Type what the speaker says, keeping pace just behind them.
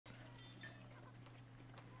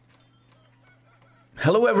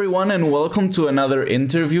Hello everyone and welcome to another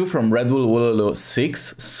interview from Red Bull Wololo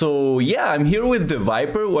 6. So yeah, I'm here with the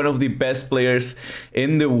Viper, one of the best players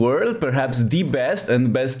in the world, perhaps the best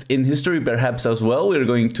and best in history perhaps as well. We're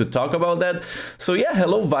going to talk about that. So yeah,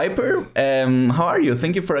 hello Viper, how are you?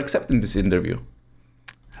 Thank you for accepting this interview.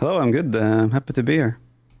 Hello, I'm good. I'm happy to be here.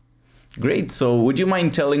 Great, so would you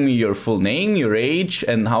mind telling me your full name, your age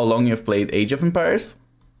and how long you've played Age of Empires?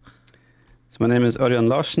 So my name is Ørjan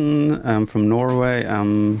Larsen. I'm from Norway.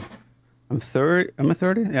 I'm 30. Am I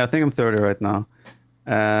 30? Yeah, I think I'm 30 right now.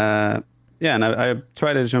 Yeah, and I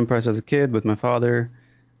tried Age of Empires as a kid with my father,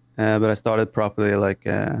 but I started properly like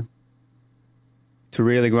to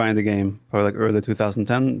really grind the game probably like early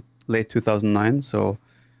 2010, late 2009. So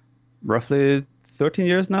roughly 13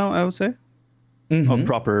 years now, I would say. Of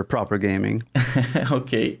proper gaming.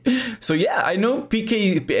 Okay, so yeah, I know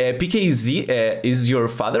PKZ is your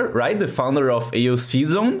father, right? The founder of AOC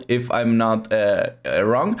Zone, if I'm not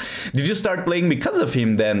wrong. Did you start playing because of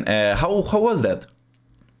him then? How was that?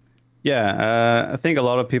 Yeah, I think a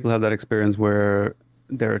lot of people have that experience where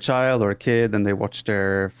they're a child or a kid and they watch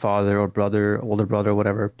their father or brother, older brother,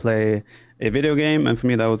 whatever, play a video game. And for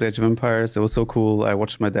me, that was Age of Empires. It was so cool. I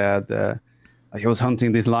watched my dad. He was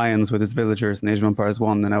hunting these lions with his villagers in Age of Empires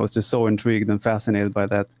 1, and I was just so intrigued and fascinated by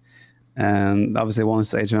that. And obviously,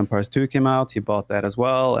 once Age of Empires 2 came out, he bought that as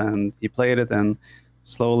well, and he played it, and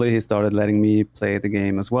slowly he started letting me play the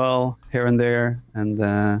game as well, here and there. And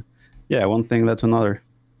yeah, one thing led to another.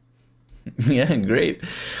 Yeah, great.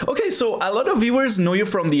 Okay, so a lot of viewers know you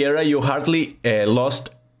from the era you hardly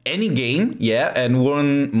lost any game, yeah, and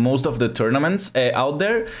won most of the tournaments out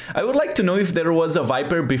there. I would like to know if there was a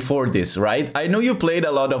Viper before this, right? I know you played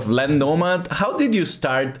a lot of Land Nomad. How did you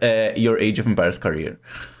start your Age of Empires career?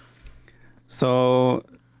 So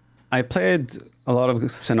I played a lot of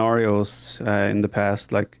scenarios in the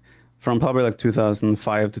past, like from probably like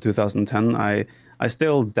 2005 to 2010. I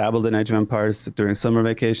still dabbled in Age of Empires during summer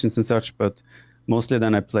vacations and such, but mostly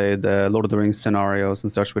then I played Lord of the Rings scenarios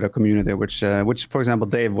and such with a community, which for example,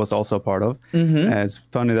 Dave was also a part of. It's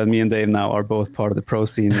funny that me and Dave now are both part of the pro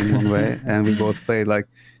scene in one way. And we both played like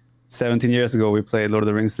 17 years ago, we played Lord of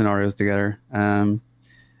the Rings scenarios together.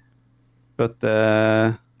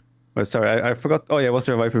 Sorry, I forgot. Oh yeah, was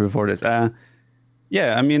there a Viper before this?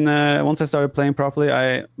 Yeah, I mean, once I started playing properly,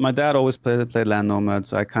 my dad always played Land Nomad,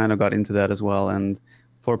 so I kind of got into that as well. And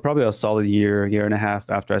for probably a solid year and a half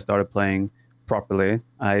after I started playing properly,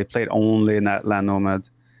 I played only in that Land Nomad.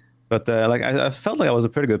 But like I felt like I was a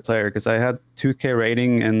pretty good player because I had 2K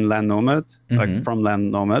rating in Land Nomad, like from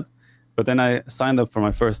Land Nomad. But then I signed up for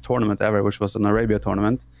my first tournament ever, which was an Arabia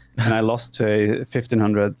tournament, and I lost to a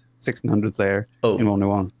 1500, 1600 player in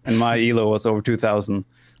 1v1, and my elo was over 2000.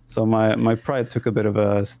 So my pride took a bit of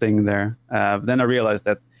a sting there. Then I realized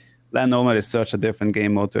that Land Nomad is such a different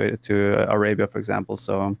game mode to Arabia, for example.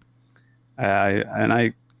 So I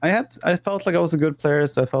felt like I was a good player,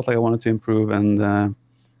 so I felt like I wanted to improve, and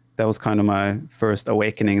that was kind of my first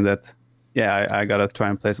awakening that, yeah, I gotta try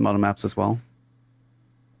and play some other maps as well.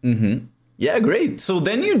 Yeah, great. So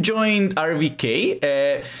then you joined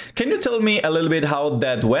RVK. Can you tell me a little bit how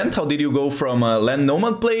that went? How did you go from a Land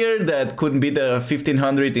Nomad player that couldn't beat the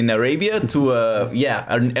 1500 in Arabia to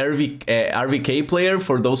an RVK player?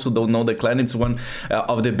 For those who don't know the clan, it's one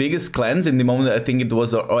of the biggest clans in the moment. I think it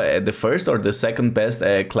was the first or the second best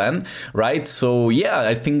clan, right? So yeah,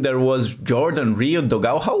 I think there was Jordan, Rio,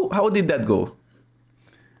 Dogao. How did that go?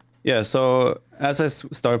 Yeah, so as I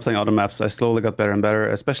started playing other maps, I slowly got better and better,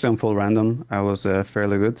 especially on full random. I was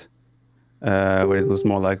fairly good, where it was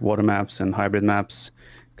more like water maps and hybrid maps,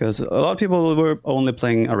 because a lot of people were only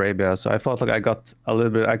playing Arabia. So I felt like I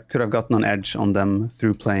could have gotten an edge on them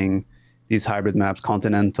through playing these hybrid maps,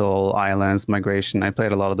 continental, islands, migration. I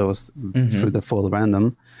played a lot of those through the full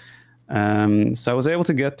random. So I was able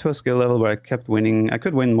to get to a skill level where I kept winning. I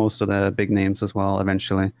could win most of the big names as well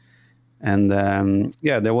eventually. And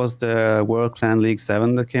yeah, there was the World Clan League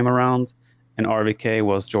 7 that came around, and RVK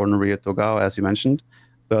was Jordan, Rio, Togao, as you mentioned.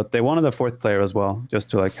 But they wanted a fourth player as well,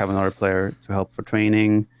 just to like have another player to help for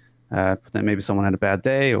training. But then maybe someone had a bad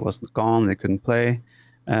day or was gone, they couldn't play.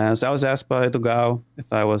 So I was asked by Togao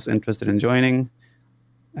if I was interested in joining.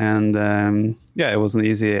 And yeah, it was an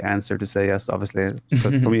easy answer to say yes, obviously,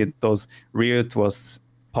 because for me, Rio was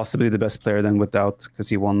possibly the best player then without, because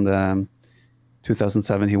he won the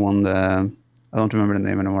 2007, he won the, I don't remember the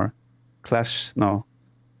name anymore. Clash? No.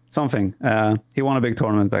 Something. He won a big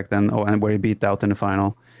tournament back then, and where he beat out in the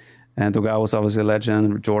final. And Togao was obviously a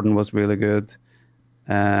legend. Jordan was really good.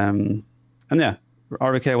 And yeah,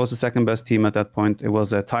 RVK was the second best team at that point. It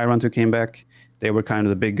was a Tyrant who came back. They were kind of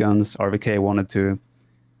the big guns. RVK wanted to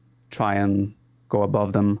try and go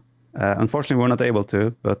above them. Unfortunately, we were not able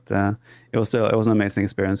to, but it was an amazing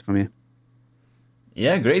experience for me.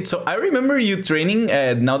 Yeah, great. So I remember you training,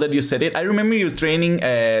 now that you said it, I remember you training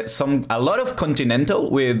a lot of Continental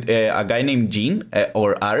with a guy named Gene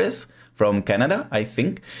or Ares from Canada, I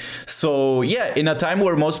think. So yeah, in a time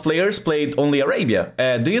where most players played only Arabia,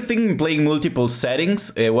 do you think playing multiple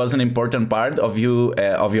settings was an important part of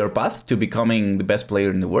your path to becoming the best player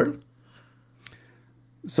in the world?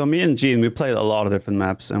 So me and Gene, we played a lot of different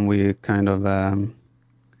maps, and we kind of...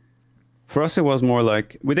 for us, it was more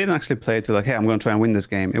like, we didn't actually play to like, hey, I'm going to try and win this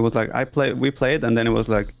game. It was like, we played, and then it was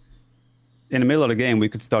like, in the middle of the game, we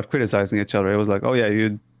could start criticizing each other. It was like, oh yeah,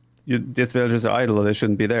 these villagers are idle, they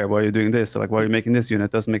shouldn't be there. Why are you doing this? Or like, why are you making this unit?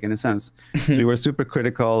 It doesn't make any sense. So we were super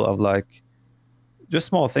critical of like, just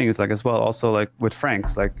small things like as well. Also like with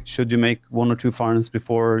Franks, like, should you make 1 or 2 farms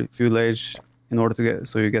before feudal age in order to get,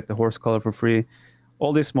 so you get the horse color for free?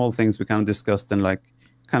 All these small things we kind of discussed and like,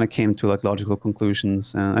 kind of came to like logical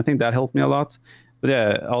conclusions, and I think that helped me a lot. But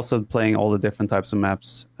yeah, also playing all the different types of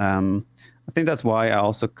maps, I think that's why I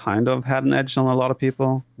also kind of had an edge on a lot of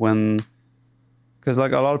people, because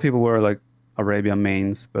like a lot of people were like Arabia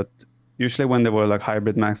mains, but usually when there were like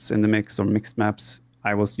hybrid maps in the mix or mixed maps,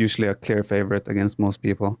 I was usually a clear favorite against most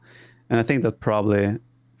people. And I think that probably,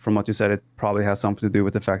 from what you said, it probably has something to do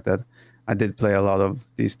with the fact that I did play a lot of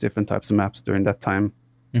these different types of maps during that time.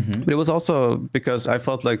 Mm-hmm. But it was also because I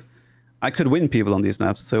felt like I could win people on these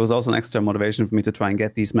maps. So it was also an extra motivation for me to try and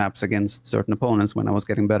get these maps against certain opponents when I was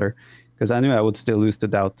getting better. Because I knew I would still lose to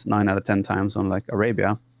doubt 9 out of 10 times on like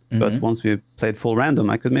Arabia. Mm-hmm. But once we played full random,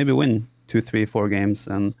 I could maybe win 2, 3, 4 games.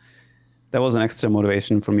 And that was an extra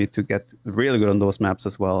motivation for me to get really good on those maps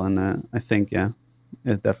as well. And I think, yeah,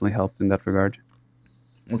 it definitely helped in that regard.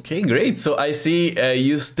 Okay, great. So I see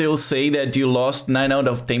you still say that you lost 9 out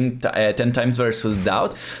of 10 times versus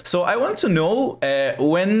Doubt. So I want to know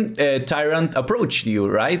when Tyrant approached you,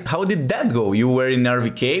 right? How did that go? You were in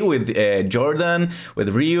RVK with Jordan,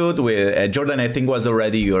 with Ryut, with Jordan, I think was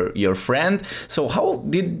already your friend. So how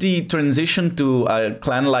did the transition to a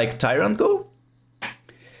clan like Tyrant go?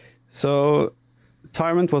 So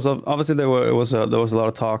Tyrant was obviously there was a lot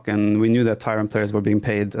of talk, and we knew that Tyrant players were being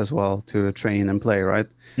paid as well to train and play, right?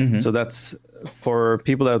 Mm-hmm. So that's for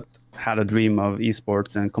people that had a dream of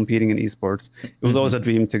esports and competing in esports. It was always a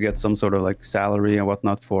dream to get some sort of like salary and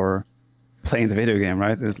whatnot for playing the video game,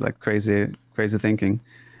 right? It's like crazy thinking.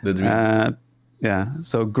 The dream. Yeah.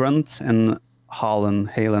 So Grunt and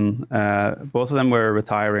Halen, both of them were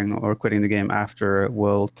retiring or quitting the game after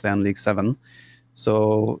World Clan League 7.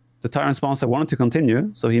 So the Tyrant sponsor wanted to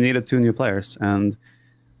continue, so he needed 2 new players. And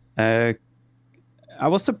I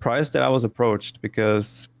was surprised that I was approached,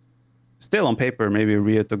 because still on paper, maybe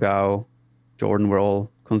Ryut, Togao, Jordan were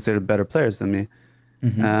all considered better players than me.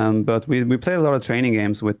 Mm-hmm. But we played a lot of training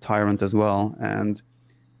games with Tyrant as well. And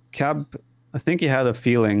Cab, I think he had a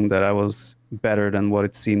feeling that I was better than what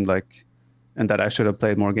it seemed like, and that I should have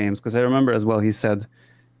played more games. Because I remember as well, he said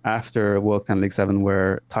after World Clan League 7,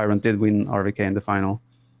 where Tyrant did win RVK in the final,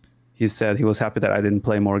 he said he was happy that I didn't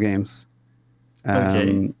play more games.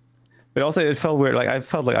 Okay. But also it felt weird. Like I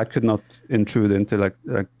felt like I could not intrude into like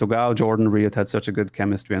Togao, Jordan, Ryut had such a good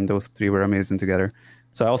chemistry, and those 3 were amazing together.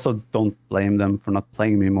 So I also don't blame them for not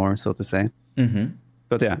playing me more, so to say. Mm-hmm.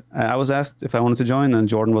 But yeah, I was asked if I wanted to join, and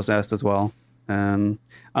Jordan was asked as well. I'm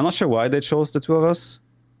not sure why they chose the 2 of us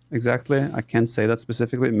exactly. I can't say that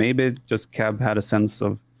specifically. Maybe just Cab had a sense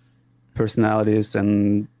of personalities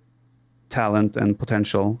and talent and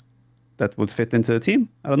potential that would fit into the team.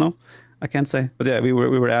 I don't know. I can't say. But yeah, we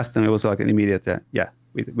were asked, and it was like an immediate,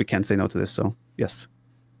 we can't say no to this. So yes.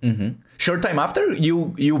 Mm-hmm. Short time after,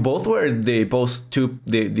 you both were the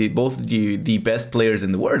best players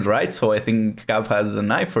in the world, right? So I think Cap has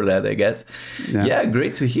an eye for that, I guess. Yeah,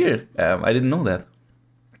 great to hear. I didn't know that.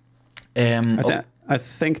 I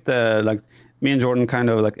think me and Jordan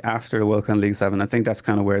kind of like after World Clan League 7, I think that's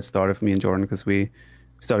kind of where it started for me and Jordan, because we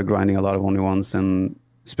started grinding a lot of only ones, and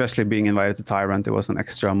especially being invited to Tyrant, it was an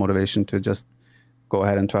extra motivation to just go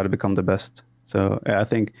ahead and try to become the best. So I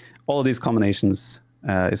think all of these combinations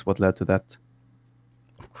is what led to that.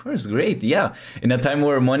 Of course, great. Yeah. In a time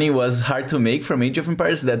where money was hard to make from Age of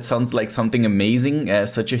Empires, that sounds like something amazing,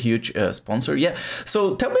 such a huge sponsor. Yeah.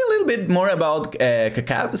 So tell me a little bit more about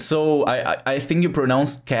Cab. So I think you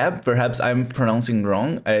pronounced Cab. Perhaps I'm pronouncing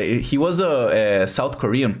wrong. He was a South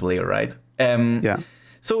Korean player, right? Yeah.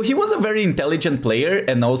 So he was a very intelligent player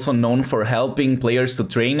and also known for helping players to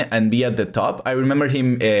train and be at the top. I remember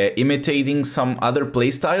him imitating some other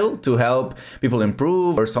playstyle to help people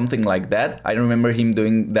improve or something like that. I remember him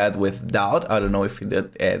doing that with Doubt. I don't know if he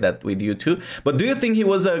did that with you too. But do you think he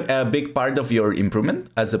was a big part of your improvement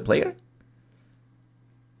as a player?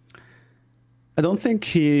 I don't think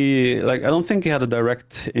he had a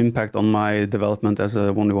direct impact on my development as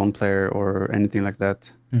a 1v1 player or anything like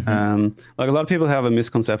that. Like a lot of people have a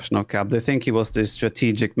misconception of Cab. They think he was this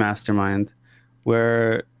strategic mastermind,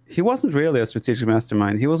 where he wasn't really a strategic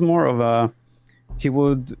mastermind. He was more of a, he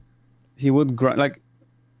would like,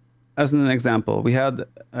 as an example, we had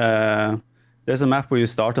there's a map where you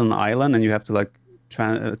start on an island and you have to like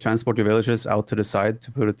transport your villagers out to the side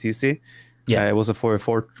to put a TC. Yeah, it was a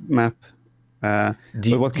 4v4 map. But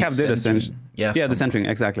what Cab did essentially, yeah, the centering,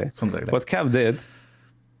 exactly. Something like that. What Cab did,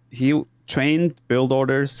 he trained build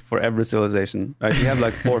orders for every civilization. Right? We have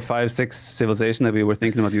like 4, 5, 6 civilization that we were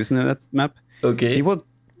thinking about using in that map. Okay. He would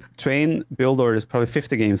train build orders, probably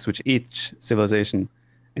 50 games with each civilization,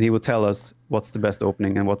 and he would tell us what's the best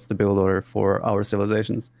opening and what's the build order for our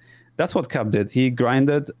civilizations. That's what Cab did. He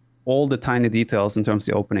grinded all the tiny details in terms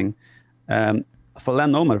of the opening. For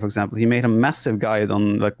Land Nomad, for example, he made a massive guide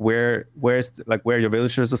on like where your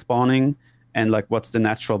villagers are spawning and like what's the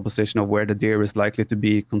natural position of where the deer is likely to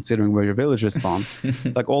be considering where your villagers spawn.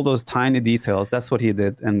 Like all those tiny details, that's what he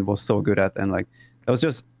did and was so good at. And like that was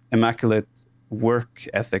just immaculate work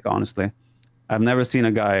ethic, honestly. I've never seen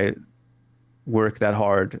a guy work that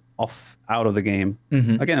hard out of the game.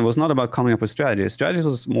 Again, it was not about coming up with strategies. Strategies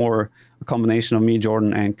was more a combination of me,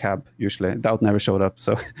 Jordan, and Cab usually. Doubt never showed up,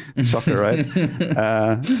 so shocker, right?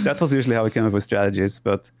 That was usually how we came up with strategies.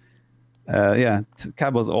 But yeah,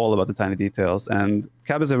 Cab was all about the tiny details. And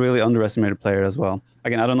Cab is a really underestimated player as well.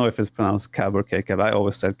 Again, I don't know if it's pronounced Cab or K-Cab. I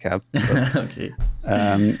always said Cab. But, okay.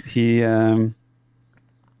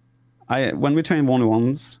 When we trained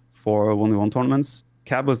 1v1s for 1v1 tournaments,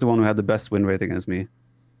 Cab was the one who had the best win rate against me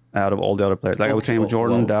out of all the other players. Like I would train with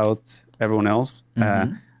Jordan, Doubt, everyone else.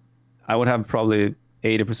 I would have probably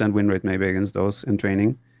 80% win rate maybe against those in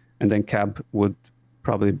training. And then Cab would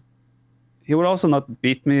probably, he would also not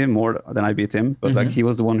beat me more than I beat him, but like he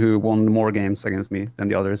was the one who won more games against me than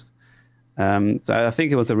the others. So I think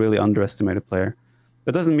he was a really underestimated player.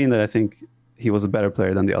 That doesn't mean that I think he was a better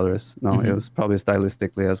player than the others. No, it was probably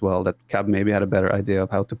stylistically as well that Cab maybe had a better idea of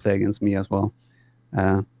how to play against me as well.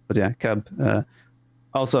 But yeah, Cab,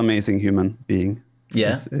 also amazing human being.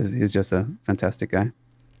 Yeah, he's just a fantastic guy.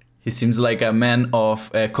 He seems like a man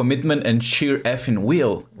of commitment and sheer effing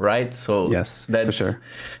will, right? So yes, that's, for sure.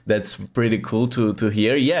 That's pretty cool to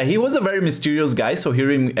hear. Yeah, he was a very mysterious guy. So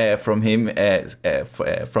hearing from him,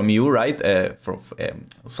 from you, right, from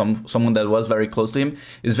someone that was very close to him,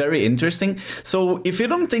 is very interesting. So if you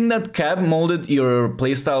don't think that Cab molded your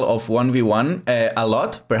playstyle of 1v1 a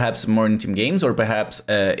lot, perhaps more in team games or perhaps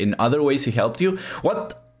in other ways he helped you,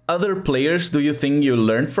 what other players do you think you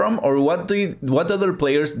learned from, or what other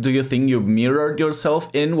players do you think you mirrored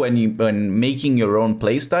yourself in when making your own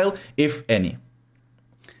playstyle, if any?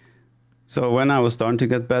 So when I was starting to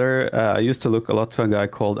get better, I used to look a lot to a guy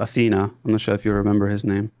called Athena. I'm not sure if you remember his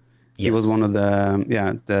name. Yes. He was one of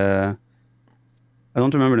the I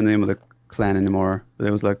don't remember the name of the clan anymore, but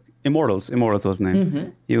it was like Immortals. Immortals was his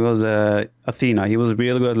name. He was Athena. He was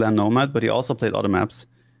really good at Land Nomad, but he also played other maps,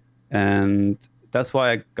 and that's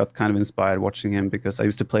why I got kind of inspired watching him, because I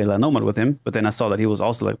used to play Land Nomad with him, but then I saw that he was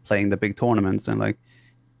also like playing the big tournaments and like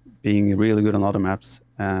being really good on other maps.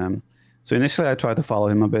 So initially I tried to follow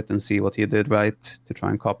him a bit and see what he did right to try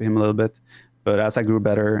and copy him a little bit. But as I grew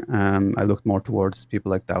better, I looked more towards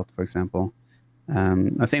people like Doubt, for example.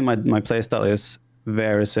 I think my playstyle is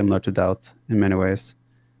very similar to Doubt in many ways.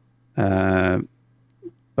 But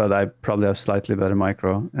I probably have slightly better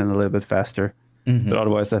micro and a little bit faster. But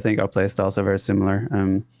otherwise, I think our play styles are very similar.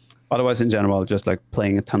 Otherwise, in general, just like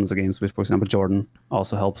playing tons of games with, for example, Jordan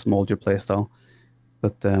also helps mold your play style.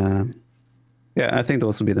 But yeah, I think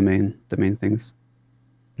those would be the main things.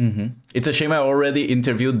 It's a shame I already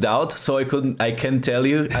interviewed Doubt, so I can tell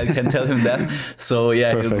him that. So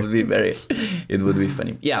yeah, perfect. It would be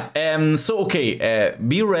funny. Yeah. So okay,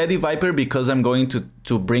 be ready, Viper, because I'm going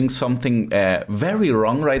to bring something very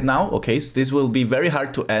wrong right now. Okay, so this will be very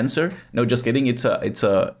hard to answer. No, just kidding. It's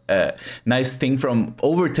a nice thing from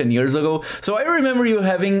over 10 years ago. So I remember you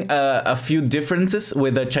having a few differences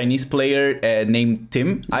with a Chinese player named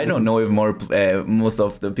Tim. I don't know if most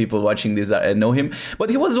of the people watching this know him, but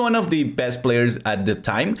he was was one of the best players at the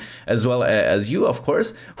time, as well as you, of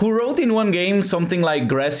course, who wrote in one game something like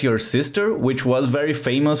 "Grass Your Sister," which was very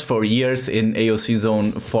famous for years in AOC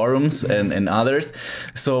Zone forums and others.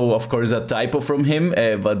 So, of course, a typo from him,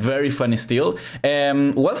 but very funny still.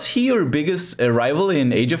 Was he your biggest rival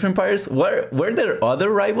in Age of Empires? Were there other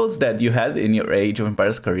rivals that you had in your Age of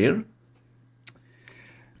Empires career?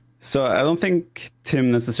 So I don't think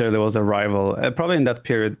Tim necessarily was a rival. Probably in that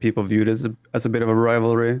period, people viewed it as a bit of a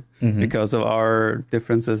rivalry because of our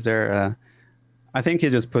differences there. I think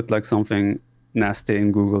he just put like something nasty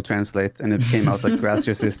in Google Translate and it came out like "Grass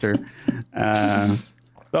Your Sister." But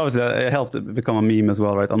obviously, it helped it become a meme as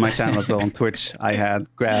well, right? On my channel as well on Twitch, I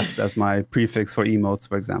had grass as my prefix for emotes,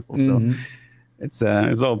 for example. So it's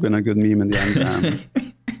all been a good meme in the end.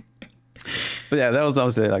 But yeah, that was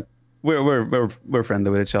obviously like we're friendly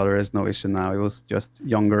with each other. There's no issue now. It was just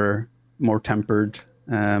younger, more tempered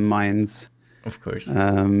minds. Of course.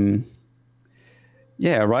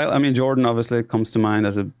 Yeah, right. I mean, Jordan obviously comes to mind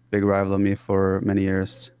as a big rival of me for many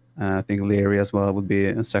years. I think LIEREY as well would be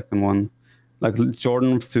a second one. Like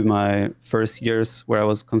Jordan through my first years where I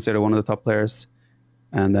was considered one of the top players.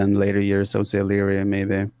 And then later years, I would say LIEREY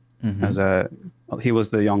maybe. He was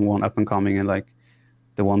the young one up and coming and like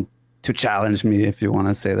the one to challenge me, if you want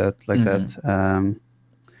to say that like that.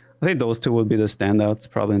 I think those two would be the standouts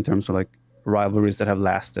probably in terms of like rivalries that have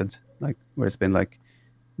lasted, like where it's been like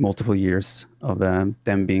multiple years of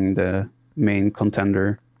them being the main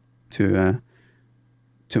contender to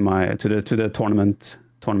the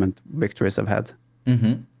tournament victories I've had.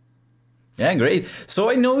 Yeah, great. So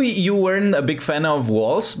I know you weren't a big fan of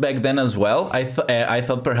walls back then as well. I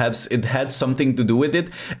thought perhaps it had something to do with it.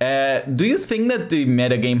 Do you think that the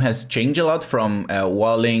metagame has changed a lot from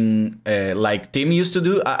walling like Tim used to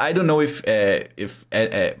do? I don't know if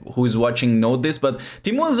who is watching know this, but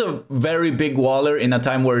Tim was a very big waller in a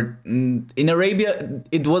time where in Arabia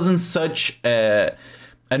it wasn't such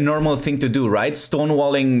a normal thing to do, right?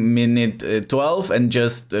 Stonewalling minute 12 and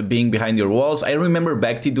just being behind your walls. I remember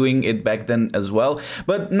Bacti doing it back then as well.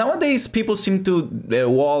 But nowadays people seem to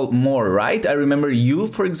wall more, right? I remember you,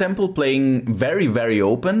 for example, playing very, very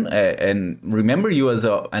open and remember you as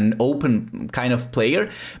an open kind of player.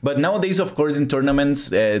 But nowadays, of course, in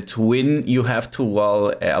tournaments to win, you have to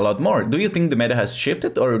wall a lot more. Do you think the meta has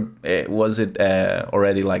shifted or was it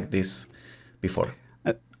already like this before?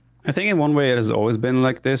 I think in one way it has always been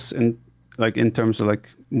like this, and like in terms of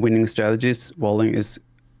like winning strategies, walling is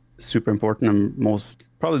super important and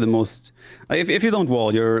probably the most. If you don't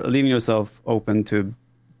wall, you're leaving yourself open to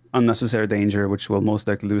unnecessary danger, which will most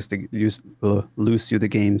likely lose you the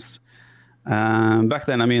games. Back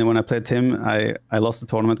then, I mean, when I played Tim, I lost a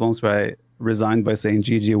tournament once where I resigned by saying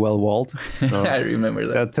 "GG, well walled." So I remember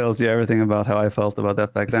that. That tells you everything about how I felt about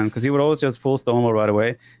that back then, because he would always just full stonewall right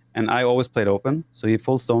away. And I always played open, so he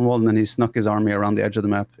full stonewalled, and then he snuck his army around the edge of the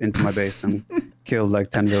map into my base and killed like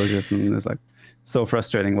 10 villagers, and it's like so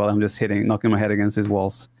frustrating while I'm just knocking my head against his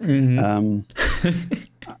walls. I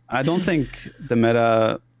don't think the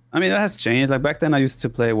meta, I mean, it has changed. Like back then I used to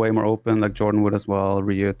play way more open, like Jordan would as well,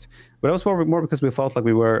 Ryut. But it was more because we felt like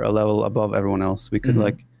we were a level above everyone else. We could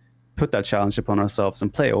like put that challenge upon ourselves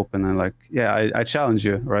and play open and like, yeah, I challenge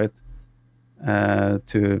you, right?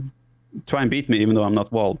 To try and beat me even though I'm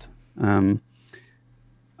not walled.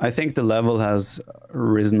 I think the level has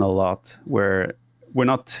risen a lot where we're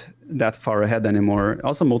not that far ahead anymore.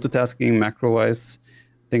 Also multitasking macro-wise,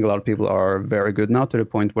 I think a lot of people are very good now to the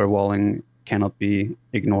point where walling cannot be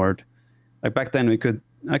ignored. Like back then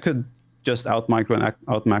I could just out micro and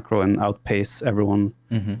out macro and outpace everyone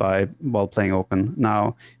while playing open.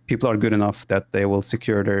 Now people are good enough that they will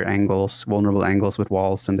secure their angles, vulnerable angles with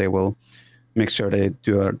walls, and they will make sure they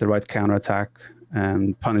do the right counterattack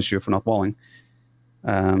and punish you for not walling.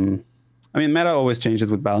 I mean, meta always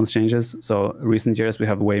changes with balance changes. So recent years, we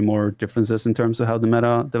have way more differences in terms of how the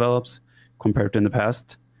meta develops compared to in the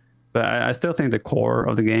past. But I still think the core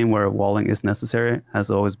of the game where walling is necessary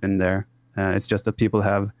has always been there. It's just that people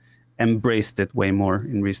have embraced it way more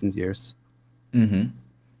in recent years.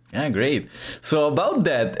 Yeah, great. So about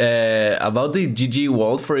that, about the GG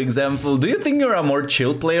wall, for example, do you think you're a more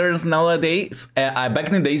chill player nowadays? Back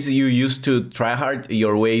in the days, you used to try hard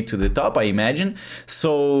your way to the top, I imagine.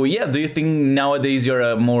 So yeah, do you think nowadays you're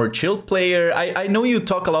a more chill player? I know you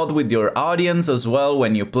talk a lot with your audience as well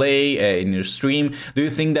when you play in your stream. Do you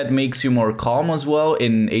think that makes you more calm as well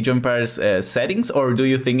in Age of Empires settings? Or do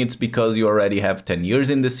you think it's because you already have 10 years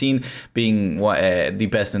in the scene, being the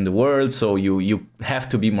best in the world, so you have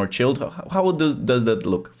to be more chilled? How does that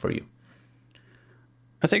look for you?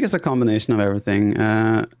 I think it's a combination of everything.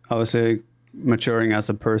 Obviously, maturing as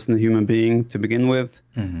a person, a human being to begin with,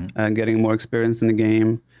 and getting more experience in the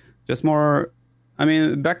game. Just more, I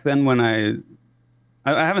mean, back then when I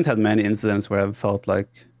haven't had many incidents where I've felt like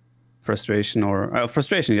frustration or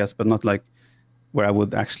frustration, yes, but not like where I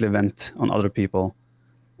would actually vent on other people.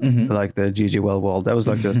 Like the GG well wall. That was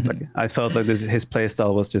like just like, I felt like his play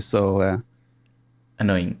style was just so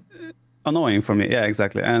annoying for me. Yeah,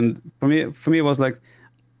 exactly. And for me it was like,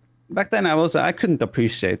 back then I couldn't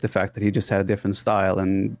appreciate the fact that he just had a different style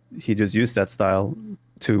and he just used that style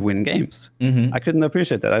to win games. I couldn't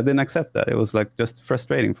appreciate that. I didn't accept that. It was like just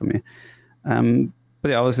frustrating for me. But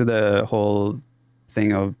yeah, obviously the whole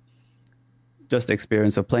thing of just the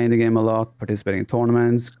experience of playing the game a lot, participating in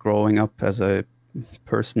tournaments, growing up as a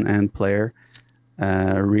person and player,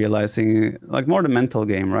 realizing like more the mental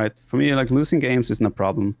game, right? For me, like losing games isn't a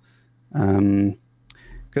problem.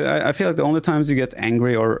 I feel like the only times you get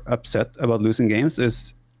angry or upset about losing games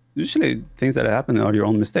is usually things that happen are your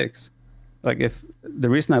own mistakes. Like if the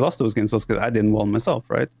reason I lost those games was because I didn't win myself,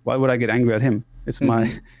 right? Why would I get angry at him? It's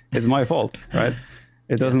my fault, right?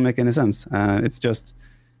 It doesn't make any sense. It's just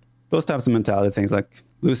those types of mentality things, like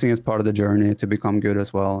losing is part of the journey to become good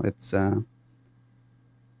as well. It's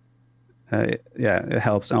yeah, it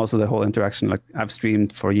helps. And also the whole interaction, like I've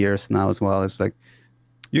streamed for years now as well. It's like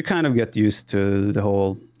you kind of get used to the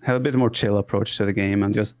whole, have a bit more chill approach to the game,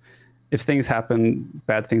 and just if things happen,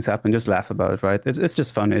 bad things happen, just laugh about it, right? It's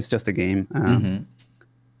just fun. It's just a game.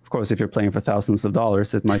 Of course, if you're playing for thousands of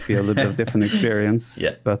dollars, it might be a little bit of different experience.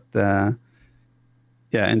 Yeah. But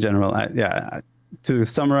yeah, in general, to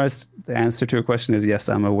summarize, the answer to your question is yes,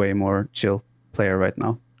 I'm a way more chill player right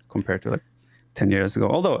now compared to like 10 years ago.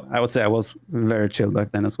 Although I would say I was very chill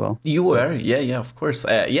back then as well. You were, yeah, of course.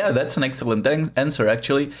 Yeah, that's an excellent answer,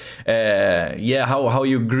 actually. Yeah, how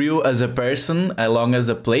you grew as a person along as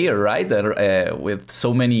a player, right? With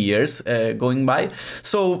so many years going by.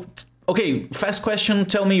 So, okay, fast question.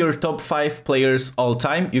 Tell me your top 5 players all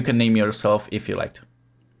time. You can name yourself if you like to.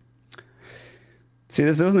 See,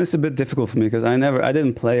 this is a bit difficult for me because I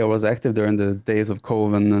didn't play or was active during the days of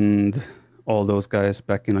Coven and all those guys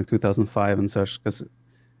back in like 2005 and such, because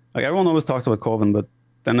like everyone always talks about Coven, but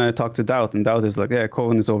then I talked to Doubt, and Doubt is like, yeah,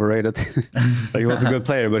 Coven is overrated. Like, he was a good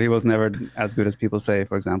player, but he was never as good as people say,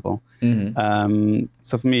 for example.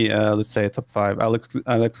 So for me, let's say top 5.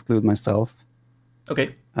 I'll exclude myself.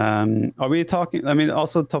 Okay. Are we talking? I mean,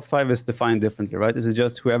 also top 5 is defined differently, right? Is it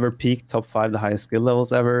just whoever peaked top 5, the highest skill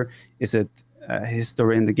levels ever? Is it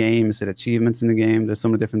history in the game? Is it achievements in the game? There's so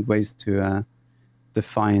many different ways to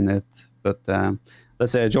define it. But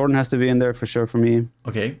let's say Jordan has to be in there for sure for me.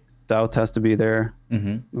 Okay. Doubt has to be there.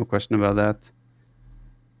 No question about that.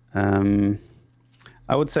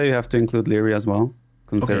 I would say you have to include LIEREY as well,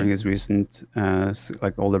 considering his recent,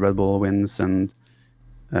 like all the Red Bull wins and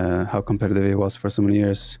how competitive he was for so many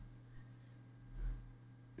years.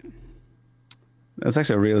 That's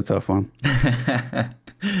actually a really tough one.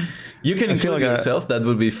 You can include yourself. That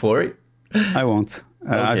would be 4. I won't.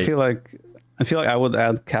 I feel like I would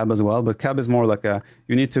add Cab as well, but Cab is more like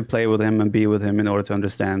you need to play with him and be with him in order to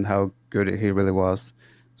understand how good he really was.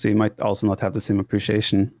 So you might also not have the same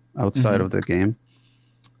appreciation outside of the game.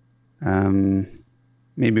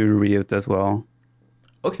 Maybe Ryut as well.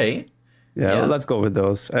 Okay. Yeah, let's go with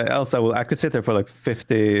those. Else I could sit there for like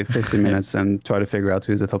 50 minutes and try to figure out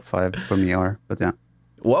who's the top 5 for me are, but yeah.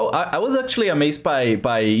 Well, I was actually amazed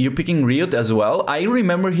by you picking Ryut as well. I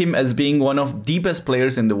remember him as being one of the best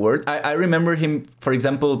players in the world. I remember him, for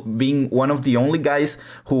example, being one of the only guys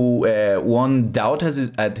who won Doubt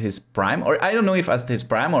at his prime. Or I don't know if at his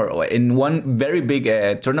prime or in one very big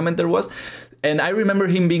tournament there was. And I remember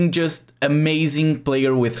him being just amazing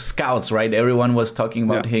player with scouts, right? Everyone was talking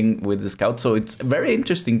about him with the scouts. So it's very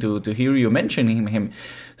interesting to hear you mentioning him.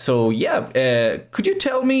 So yeah, could you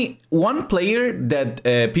tell me one player that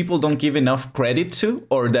people don't give enough credit to,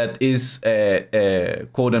 or that is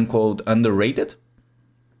quote unquote underrated?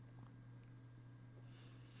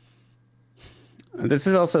 This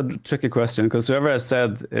is also a tricky question, because whoever I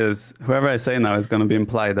say now is going to be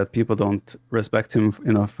implied that people don't respect him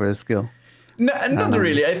enough for his skill. No, not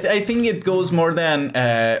really. I think it goes more than,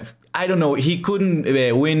 I don't know, he couldn't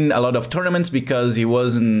win a lot of tournaments because he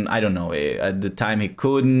wasn't, I don't know, at the time he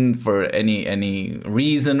couldn't for any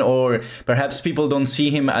reason, or perhaps people don't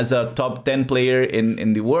see him as a top 10 player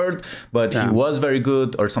in the world, but he was very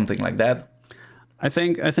good or something like that. I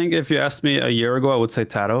think if you asked me a year ago, I would say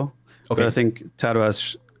Taro. Okay. But I think Taro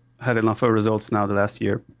has had enough of results now the last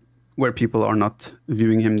year where people are not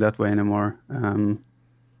viewing him that way anymore.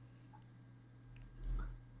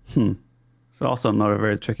 So also not a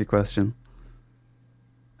very tricky question.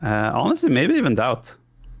 Honestly, maybe even Doubt.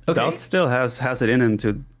 Okay. Doubt still has it in him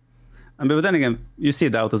to. I mean, but then again, you see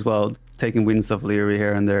Doubt as well, taking wins of LIEREY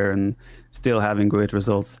here and there and still having great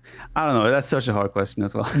results. I don't know. That's such a hard question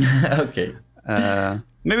as well. Okay.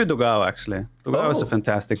 Maybe Dogao, actually. Dogao is a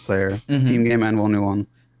fantastic player, Mm-hmm. team game and 1v1.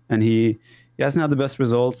 And he hasn't had the best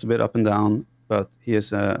results, a bit up and down, but he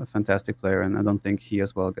is a fantastic player, and I don't think he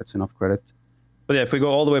as well gets enough credit. But yeah, if we go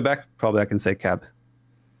all the way back, probably I can say Cab.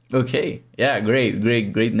 Okay, yeah,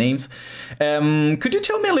 great names. Could you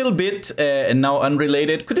tell me a little bit, and now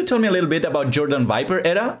unrelated, could you tell me a little bit about Jordan VIPER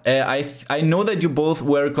era? I know that you both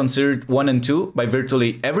were considered 1 and 2 by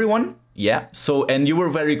virtually everyone. Yeah, so, and you were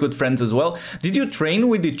very good friends as well. Did you train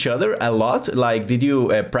with each other a lot? Like, did you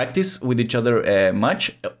practice with each other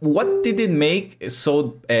much? What did it make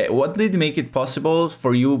it possible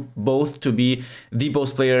for you both to be the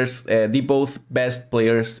both best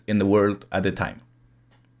players in the world at the time?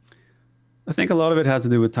 I think a lot of it had to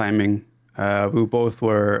do with timing. We both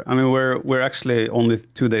were. I mean, we're actually only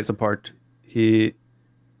 2 days apart. He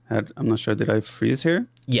had. I'm not sure. Did I freeze here?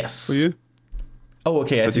 Yes. For you? Oh,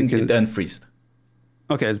 okay. I think it unfreezed.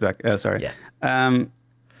 Okay, it's back. Sorry. Yeah.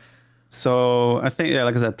 So I think, yeah,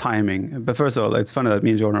 like I said, timing. But first of all, it's funny that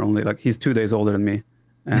me and Jordan are only like, he's 2 days older than me,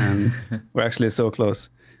 and we're actually so close.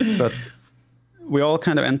 But we all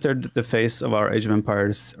kind of entered the phase of our Age of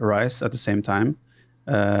Empires rise at the same time.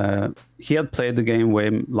 He had played the game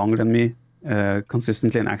way longer than me,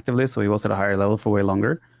 consistently and actively, so he was at a higher level for way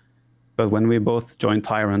longer. But when we both joined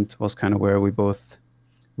Tyrant was kind of where we both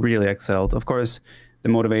really excelled. Of course, the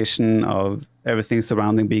motivation of everything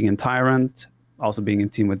surrounding being in Tyrant, also being in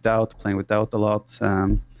team with Doubt, playing with Doubt a lot,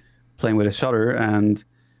 playing with each other. And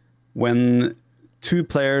when 2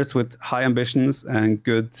 players with high ambitions and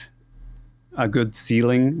a good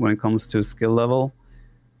ceiling when it comes to skill level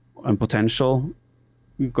and potential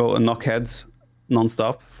go and knock heads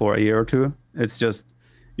nonstop for a year or 2, it's just,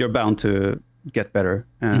 you're bound to get better.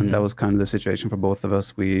 And that was kind of the situation for both of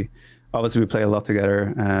us. We play a lot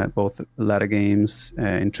together, both ladder games,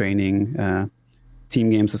 in training, team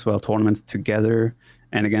games as well, tournaments together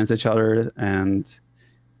and against each other. And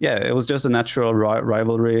yeah, it was just a natural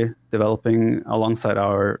rivalry developing alongside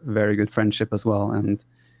our very good friendship as well. And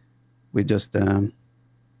we just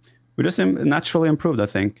naturally improved, I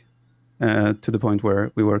think, to the point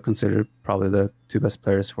where we were considered probably the 2 best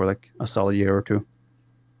players for like a solid year or 2.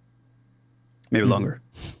 Maybe longer.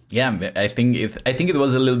 Yeah, I think it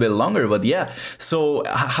was a little bit longer, but yeah. So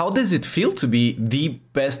how does it feel to be the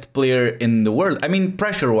best player in the world? I mean,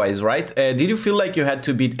 pressure-wise, right? Did you feel like you had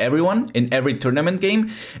to beat everyone in every tournament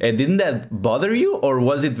game? Didn't that bother you, or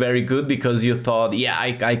was it very good because you thought, yeah,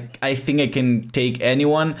 I think I can take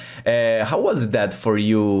anyone? How was that for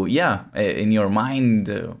you? Yeah, in your mind,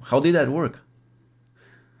 how did that work?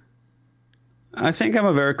 I think I'm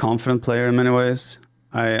a very confident player in many ways.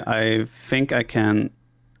 I think I can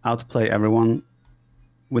outplay everyone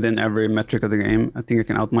within every metric of the game. I think I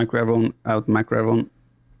can out-micro everyone,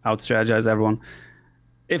 out-strategize everyone,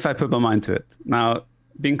 if I put my mind to it. Now,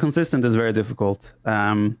 being consistent is very difficult.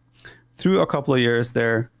 Through a couple of years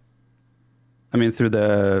there, I mean, through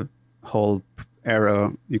the whole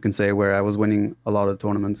era, you can say, where I was winning a lot of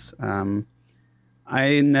tournaments,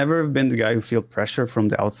 I never been the guy who feel pressure from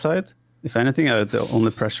the outside. If anything, the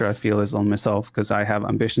only pressure I feel is on myself, because I have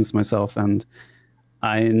ambitions myself, and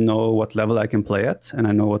I know what level I can play at, and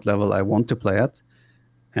I know what level I want to play at.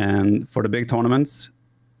 And for the big tournaments,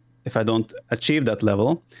 if I don't achieve that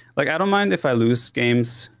level, like, I don't mind if I lose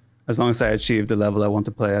games as long as I achieve the level I want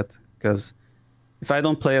to play at, because if I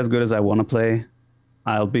don't play as good as I want to play,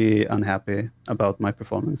 I'll be unhappy about my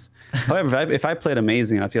performance. However, if I played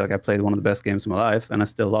amazing, and I feel like I played one of the best games of my life, and I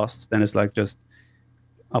still lost, then it's like just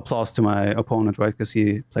applause to my opponent, right? Because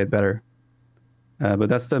he played better. But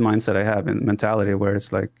that's the mindset I have in mentality, where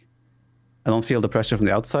it's like, I don't feel the pressure from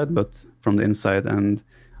the outside, but from the inside. And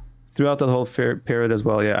throughout that whole period as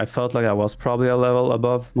well, yeah, I felt like I was probably a level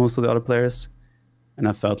above most of the other players. And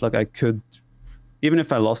I felt like I could, even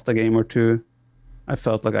if I lost a game or 2, I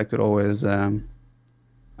felt like I could always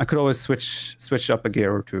switch up a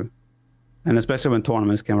gear or 2. And especially when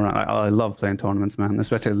tournaments came around, I love playing tournaments, man,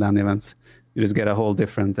 especially LAN events. You just get a whole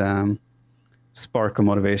different spark of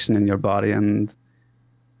motivation in your body. And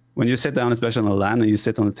when you sit down, especially on a LAN, and you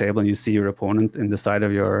sit on the table and you see your opponent in the side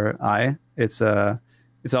of your eye, it's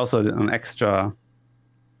also an extra.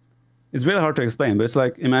 It's really hard to explain, but it's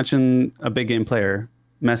like, imagine a big game player,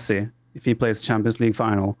 Messi. If he plays Champions League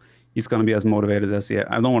final, he's going to be as motivated as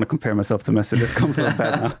I don't want to compare myself to Messi. This comes off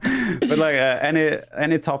bad now. But like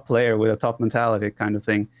any top player with a top mentality kind of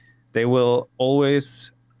thing, they will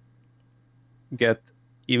always get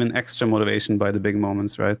even extra motivation by the big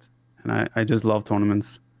moments, right? And I just love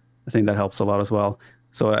tournaments. I think that helps a lot as well.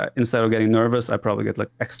 So instead of getting nervous, I probably get like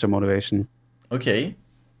extra motivation. Okay.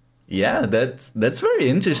 Yeah, that's very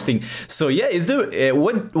interesting. So yeah, is there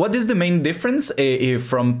what is the main difference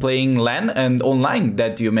from playing LAN and online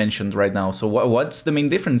that you mentioned right now? So what's the main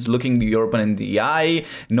difference? Looking your opponent in the eye,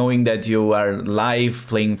 knowing that you are live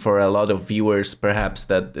playing for a lot of viewers, perhaps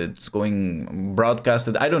that it's going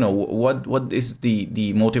broadcasted. I don't know what is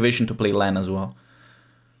the motivation to play LAN as well.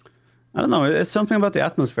 I don't know. It's something about the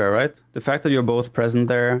atmosphere, right? The fact that you're both present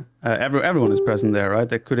there. Everyone is present there, right?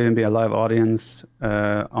 There could even be a live audience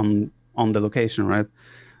on the location, right?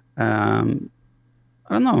 I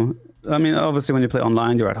don't know. I mean, obviously, when you play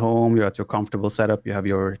online, you're at home, you're at your comfortable setup, you have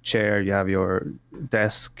your chair, you have your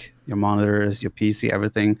desk, your monitors, your PC,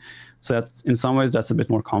 everything. So that's, in some ways, that's a bit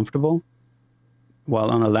more comfortable. While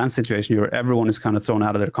on a LAN situation, everyone is kind of thrown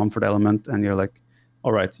out of their comfort element, and you're like,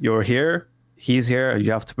 all right, you're here. He's here,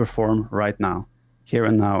 you have to perform right now, here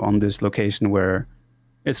and now on this location where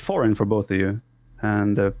it's foreign for both of you.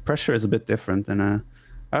 And the pressure is a bit different. And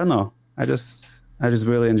I don't know, I just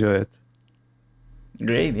really enjoy it.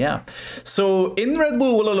 Great, yeah. So in Red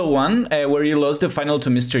Bull Wololo 1, where you lost the final to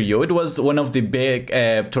Mr. Yo, it was one of the big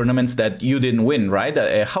tournaments that you didn't win, right?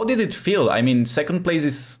 How did it feel? I mean, second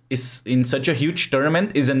place is in such a huge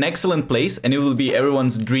tournament, is an excellent place, and it will be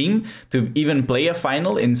everyone's dream to even play a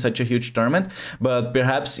final in such a huge tournament. But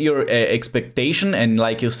perhaps your expectation and,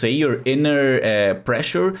 like you say, your inner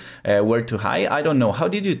pressure were too high. I don't know. How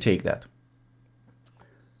did you take that?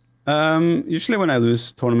 Usually when I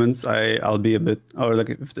lose tournaments, I'll be a bit, or like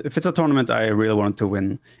if it's a tournament I really want to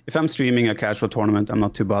win. If I'm streaming a casual tournament, I'm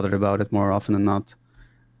not too bothered about it more often than not.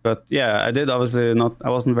 But yeah, I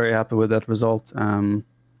wasn't very happy with that result. I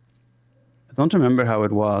don't remember how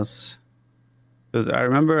it was, but I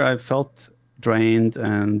remember I felt drained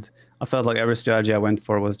and I felt like every strategy I went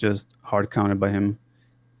for was just hard counted by him.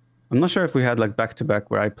 I'm not sure if we had like back-to-back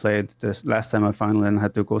where I played this last semifinal and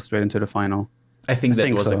had to go straight into the final. I think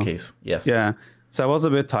that was the case. Yes. Yeah. So I was a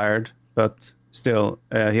bit tired, but still,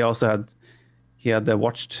 he had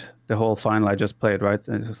watched the whole final I just played, right?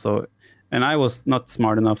 And I was not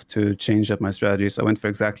smart enough to change up my strategy, so I went for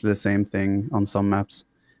exactly the same thing on some maps,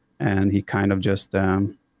 and he kind of just he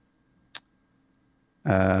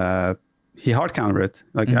hard countered it.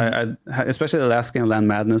 Like I especially the last game of Land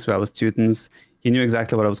Madness where I was Teutons, he knew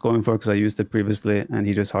exactly what I was going for because I used it previously, and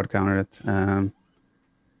he just hard countered it.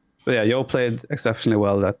 But yeah, Yo played exceptionally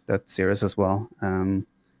well that series as well.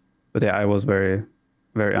 But yeah, I was very,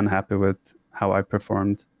 very unhappy with how I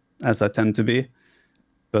performed, as I tend to be.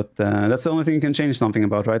 But that's the only thing you can change something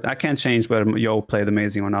about, right? I can't change whether Yo played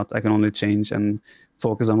amazing or not. I can only change and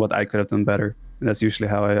focus on what I could have done better. And that's usually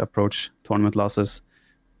how I approach tournament losses.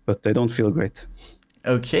 But they don't feel great.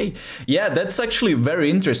 Okay, yeah, that's actually very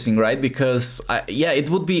interesting, right? Because yeah, it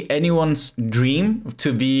would be anyone's dream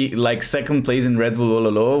to be like second place in Red Bull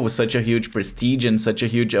Wololo with such a huge prestige and such a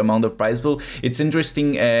huge amount of prize pool. It's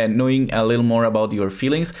interesting knowing a little more about your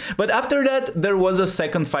feelings. But after that, there was a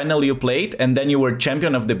second final you played, and then you were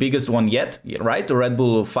champion of the biggest one yet, right? The Red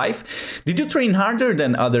Bull 5. Did you train harder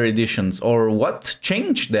than other editions, or what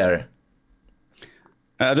changed there?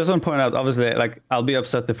 I just want to point out, obviously, like I'll be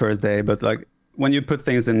upset the first day, but like when you put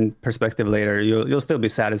things in perspective later, you'll still be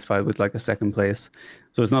satisfied with like a second place.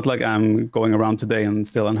 So it's not like I'm going around today and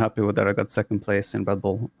still unhappy with that I got second place in Red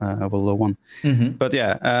Bull Wololo 1. But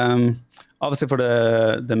yeah, obviously for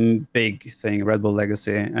the big thing, Red Bull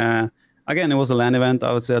Legacy. Again, it was a LAN event.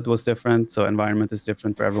 I would say it was different. So environment is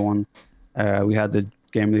different for everyone. We had the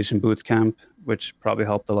Game Edition boot camp, which probably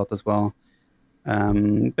helped a lot as well.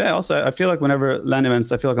 Yeah, also I feel like whenever LAN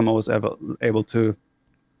events, I feel like I'm always able to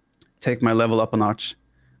take my level up a notch,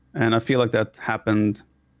 and I feel like that happened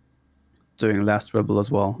during last Red Bull as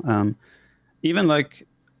well. Even like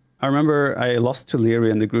I remember I lost to LIEREY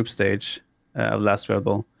in the group stage of last Red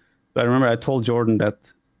Bull, but I remember I told Jordan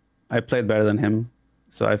that I played better than him,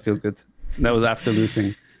 so I feel good. And that was after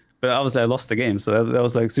losing, but obviously I lost the game, so that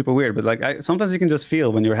was like super weird. But like sometimes you can just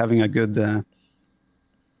feel when you're having a good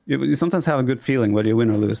you sometimes have a good feeling whether you win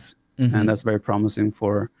or lose, and that's very promising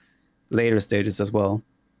for later stages as well.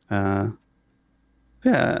 Yeah,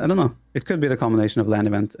 I don't know. It could be the combination of LAN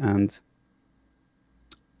event and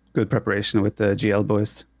good preparation with the GL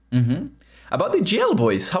boys. About the GL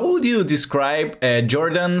boys, how would you describe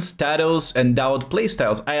Jordan's, Tado's, and Daud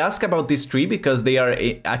playstyles? I ask about these three because they are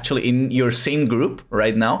actually in your same group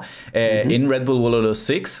right now, in Red Bull Wololo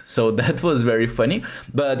 6, so that was very funny.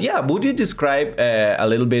 But yeah, would you describe a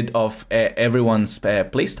little bit of everyone's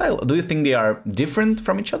playstyle? Do you think they are different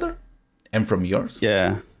from each other and from yours?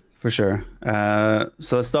 Yeah, For sure.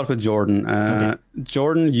 So let's start with Jordan. Okay.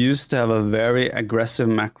 Jordan used to have a very aggressive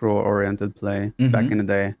macro-oriented play back in the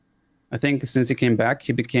day. I think since he came back,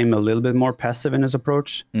 he became a little bit more passive in his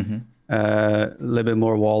approach, a little bit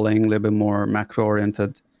more walling, a little bit more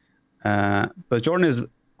macro-oriented. But Jordan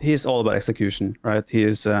he's all about execution, right?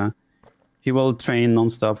 He will train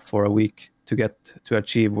nonstop for a week to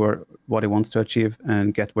achieve what he wants to achieve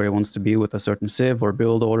and get where he wants to be with a certain civ or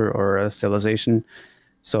build order or a civilization.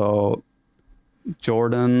 So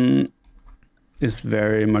Jordan is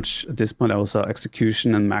very much at this point also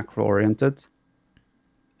execution and macro oriented.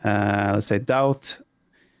 Let's say Doubt.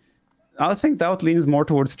 I think Doubt leans more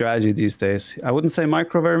towards strategy these days. I wouldn't say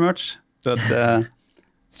micro very much, but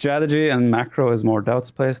strategy and macro is more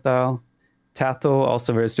Doubt's play style. Tato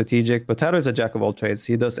also very strategic, but Tato is a jack of all trades.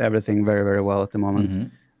 He does everything very, very well at the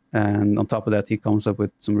moment. And on top of that, he comes up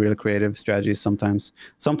with some really creative strategies sometimes.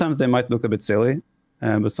 Sometimes they might look a bit silly,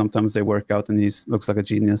 but sometimes they work out and he looks like a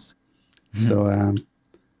genius. So,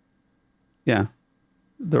 yeah,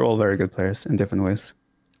 they're all very good players in different ways.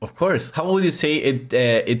 Of course. How would you say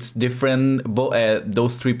it's different?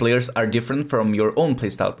 Those three players are different from your own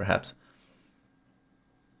playstyle, perhaps?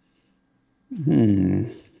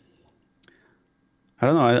 I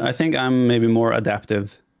don't know. I think I'm maybe more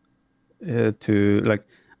adaptive to like.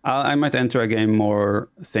 I might enter a game more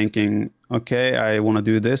thinking, okay, I want to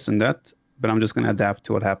do this and that, but I'm just going to adapt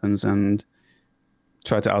to what happens and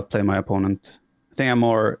try to outplay my opponent. I think I'm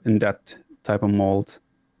more in that type of mold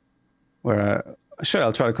where sure,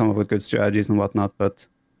 I'll try to come up with good strategies and whatnot, but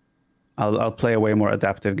I'll play a way more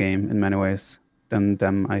adaptive game in many ways than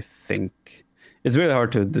them, I think. It's really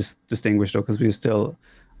hard to distinguish, though, because we still,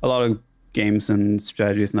 a lot of games and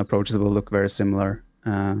strategies and approaches will look very similar.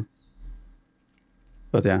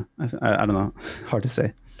 But yeah, I don't know. Hard to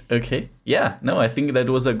say. Okay. Yeah. No, I think that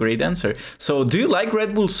was a great answer. So do you like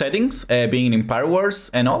Red Bull settings, being in Empire Wars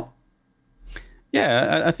and all?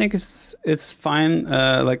 Yeah, I think it's fine.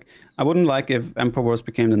 Like, I wouldn't like if Empire Wars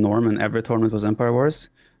became the norm and every tournament was Empire Wars.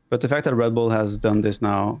 But the fact that Red Bull has done this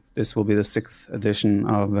now, this will be the 6th edition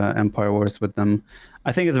of Empire Wars with them.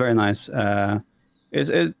 I think it's very nice.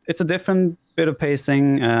 It's a different bit of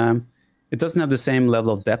pacing. It doesn't have the same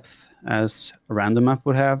level of depth as a random map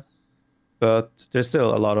would have, but there's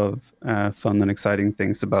still a lot of fun and exciting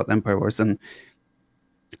things about Empire Wars. And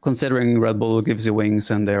considering Red Bull gives you wings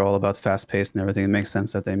and they're all about fast pace and everything, it makes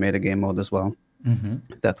sense that they made a game mode as well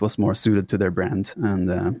that was more suited to their brand.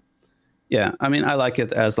 And yeah, I mean, I like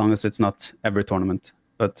it as long as it's not every tournament.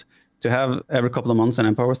 But to have every couple of months an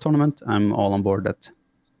Empire Wars tournament, I'm all on board that.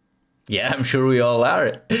 Yeah, I'm sure we all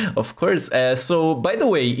are, of course. So, by the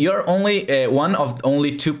way, you're only one of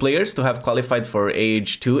only 2 players to have qualified for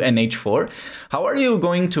AH2 and H4. How are you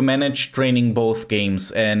going to manage training both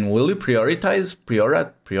games? And will you prioritize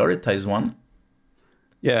one?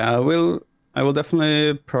 Yeah, I will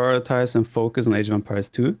definitely prioritize and focus on Age of Empires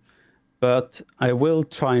 2. But I will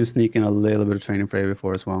try and sneak in a little bit of training for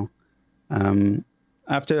AV4 as well.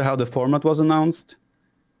 After how the format was announced,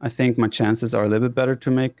 I think my chances are a little bit better to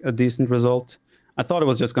make a decent result. I thought it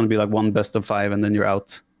was just going to be like one best of 5 and then you're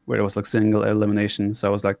out, where it was like single elimination. So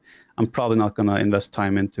I was like, I'm probably not going to invest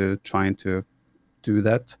time into trying to do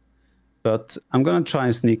that. But I'm going to try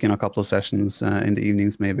and sneak in a couple of sessions in the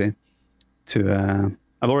evenings maybe.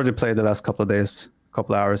 I've already played the last couple of days, a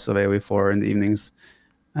couple of hours of AoE4 in the evenings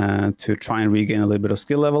to try and regain a little bit of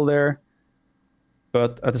skill level there.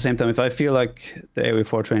 But at the same time, if I feel like the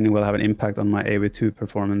AoE4 training will have an impact on my AoE2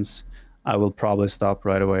 performance, I will probably stop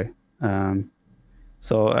right away.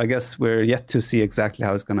 So I guess we're yet to see exactly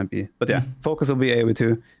how it's going to be. But yeah, focus will be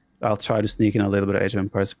AoE2. I'll try to sneak in a little bit of Age of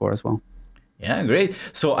Empires 4 as well. Yeah, great.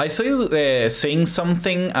 So I saw you saying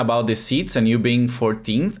something about the seats and you being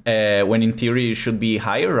 14th, when in theory you should be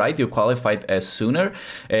higher, right? You qualified sooner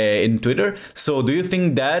in Twitter. So do you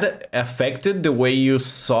think that affected the way you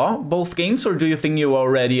saw both games, or do you think you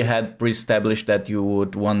already had pre-established that you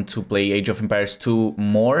would want to play Age of Empires 2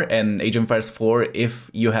 more and Age of Empires 4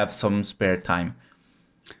 if you have some spare time?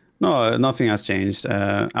 No, nothing has changed.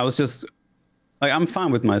 I was just... Like, I'm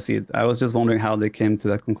fine with my seed. I was just wondering how they came to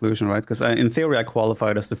that conclusion, right? Because in theory, I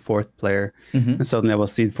qualified as the 4th player, and suddenly I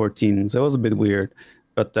was seed 14. So it was a bit weird.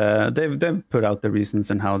 But they've put out the reasons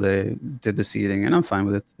and how they did the seeding, and I'm fine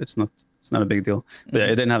with it. It's not a big deal. But yeah,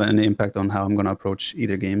 it didn't have any impact on how I'm going to approach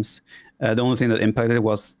either games. The only thing that impacted it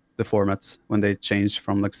was the formats when they changed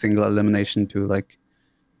from like single elimination to like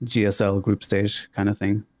GSL group stage kind of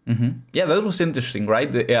thing. Yeah, that was interesting,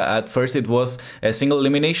 right? At first it was a single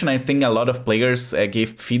elimination. I think a lot of players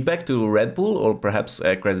gave feedback to Red Bull, or perhaps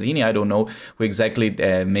Krasini. I don't know who exactly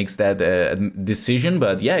makes that decision,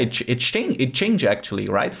 but yeah, it changed actually,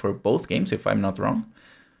 right? For both games, if I'm not wrong.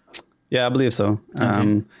 Yeah, I believe so.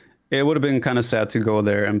 Okay. It would have been kind of sad to go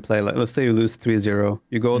there and play, like, let's say you lose 3-0.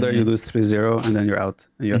 You go there, you lose 3-0, and then you're out,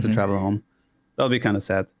 and you have to travel home. That would be kind of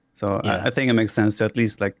sad. So yeah. I think it makes sense to at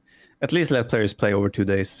least let players play over 2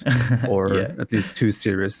 days, or at least 2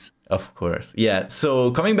 series. Of course, yeah.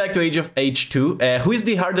 So coming back to Age of H2, who is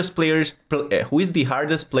the hardest player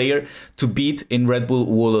to beat in Red Bull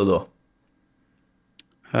Wololo?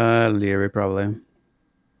 LIEREY, probably.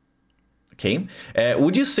 Okay.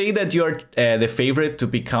 Would you say that you're the favorite to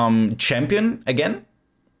become champion again?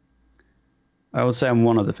 I would say I'm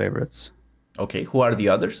one of the favorites. Okay. Who are the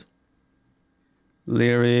others?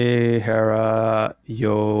 LIEREY, Hera,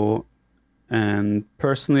 Yo, and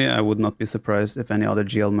personally, I would not be surprised if any other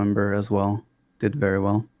GL member as well did very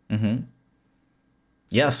well.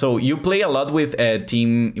 Yeah, so you play a lot with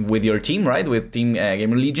your team, right? With Team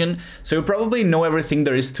Gamer Legion. So you probably know everything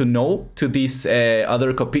there is to know to these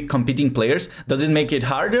other competing players. Does it make it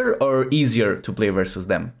harder or easier to play versus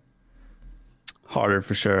them? Harder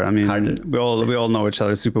for sure. I mean, we all know each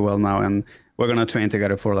other super well now, and we're gonna train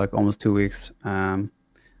together for like almost 2 weeks.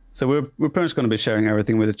 So we're pretty much gonna be sharing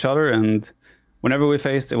everything with each other, and whenever we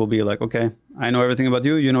face, it will be like, okay, I know everything about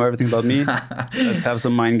you, you know everything about me. Let's have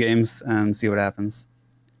some mind games and see what happens.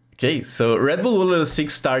 Okay, so Red Bull Wololo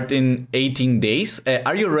 6 start in 18 days.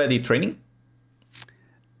 Are you already training?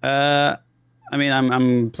 I mean,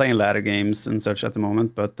 I'm playing ladder games and such at the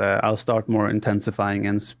moment, but I'll start more intensifying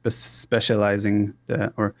and specifying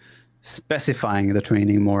the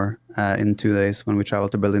training more in 2 days when we travel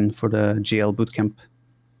to Berlin for the GL bootcamp.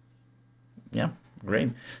 Yeah,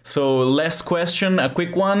 great. So last question, a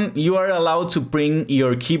quick one. You are allowed to bring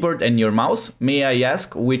your keyboard and your mouse. May I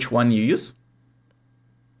ask which one you use?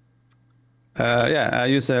 Yeah, I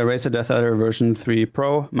use a Razer Death Adder version 3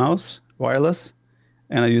 Pro mouse, wireless,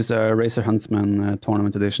 and I use a Razer Huntsman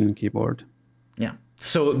Tournament Edition keyboard. Yeah.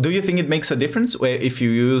 So do you think it makes a difference if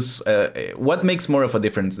you use, what makes more of a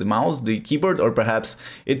difference, the mouse, the keyboard, or perhaps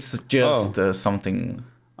it's just something?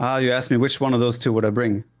 You asked me which one of those two would I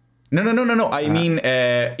bring? No. I mean,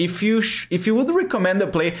 if you would recommend a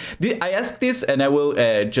play, I ask this, and I will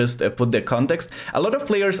just put the context. A lot of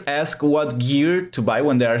players ask what gear to buy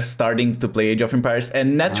when they are starting to play Age of Empires,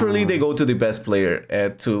 and naturally they go to the best player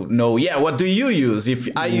to know, yeah, what do you use? If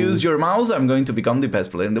I use your mouse, I'm going to become the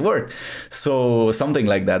best player in the world. So something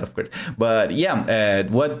like that, of course. But yeah,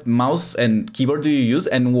 what mouse and keyboard do you use,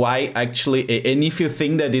 and why actually? And if you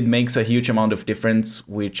think that it makes a huge amount of difference,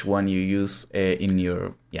 which one you use in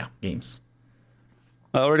your games?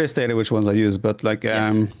 I already stated which ones I use, but like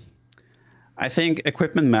I think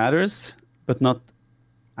equipment matters, but not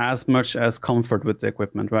as much as comfort with the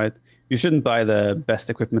equipment, right? You shouldn't buy the best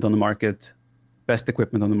equipment on the market,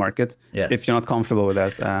 if you're not comfortable with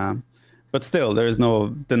that. But still, there is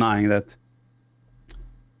no denying that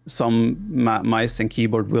some mice and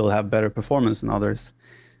keyboard will have better performance than others.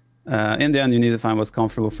 In the end, you need to find what's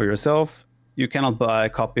comfortable for yourself. You cannot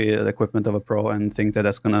copy the equipment of a pro and think that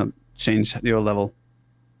that's going to change your level.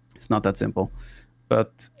 It's not that simple.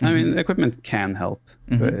 But I mean, equipment can help.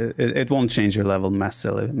 But it won't change your level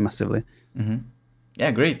massively.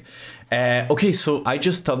 Yeah, great. Okay, so I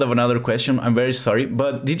just thought of another question. I'm very sorry,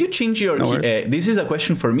 but did you change your... this is a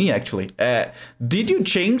question for me, actually. Did you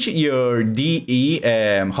change your DE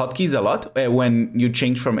hotkeys a lot when you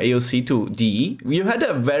changed from AOC to DE? You had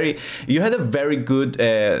a very good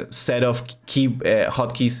set of key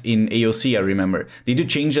hotkeys in AOC, I remember. Did you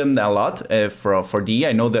change them a lot for DE?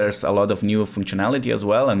 I know there's a lot of new functionality as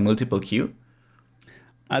well and multiple queue.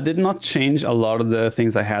 I did not change a lot of the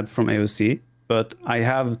things I had from AOC, but I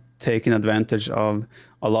have taken advantage of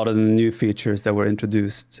a lot of the new features that were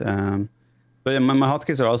introduced. But my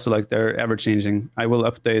hotkeys are also like, they're ever changing. I will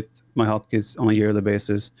update my hotkeys on a yearly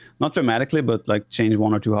basis. Not dramatically, but like change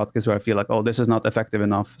 1 or 2 hotkeys where I feel like, oh, this is not effective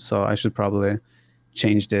enough, so I should probably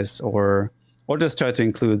change this, or just try to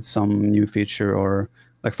include some new feature. Or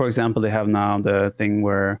like, for example, they have now the thing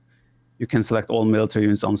where you can select all military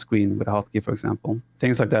units on screen with a hotkey, for example.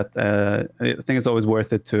 Things like that. I think it's always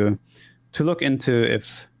worth it to look into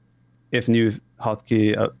if new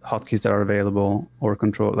hotkeys that are available, or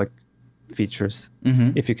control like features.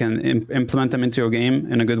 If you can implement them into your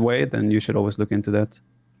game in a good way, then you should always look into that.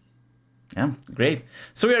 Yeah, great.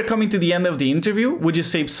 So we are coming to the end of the interview. Would you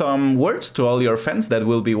say some words to all your fans that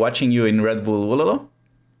will be watching you in Red Bull Wololo?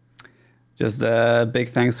 Just big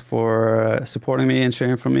thanks for supporting me and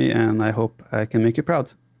cheering for me, and I hope I can make you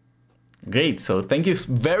proud. Great. So thank you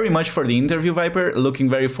very much for the interview, Viper. Looking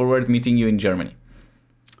very forward meeting you in Germany.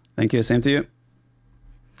 Thank you. Same to you.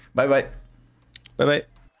 Bye-bye. Bye-bye.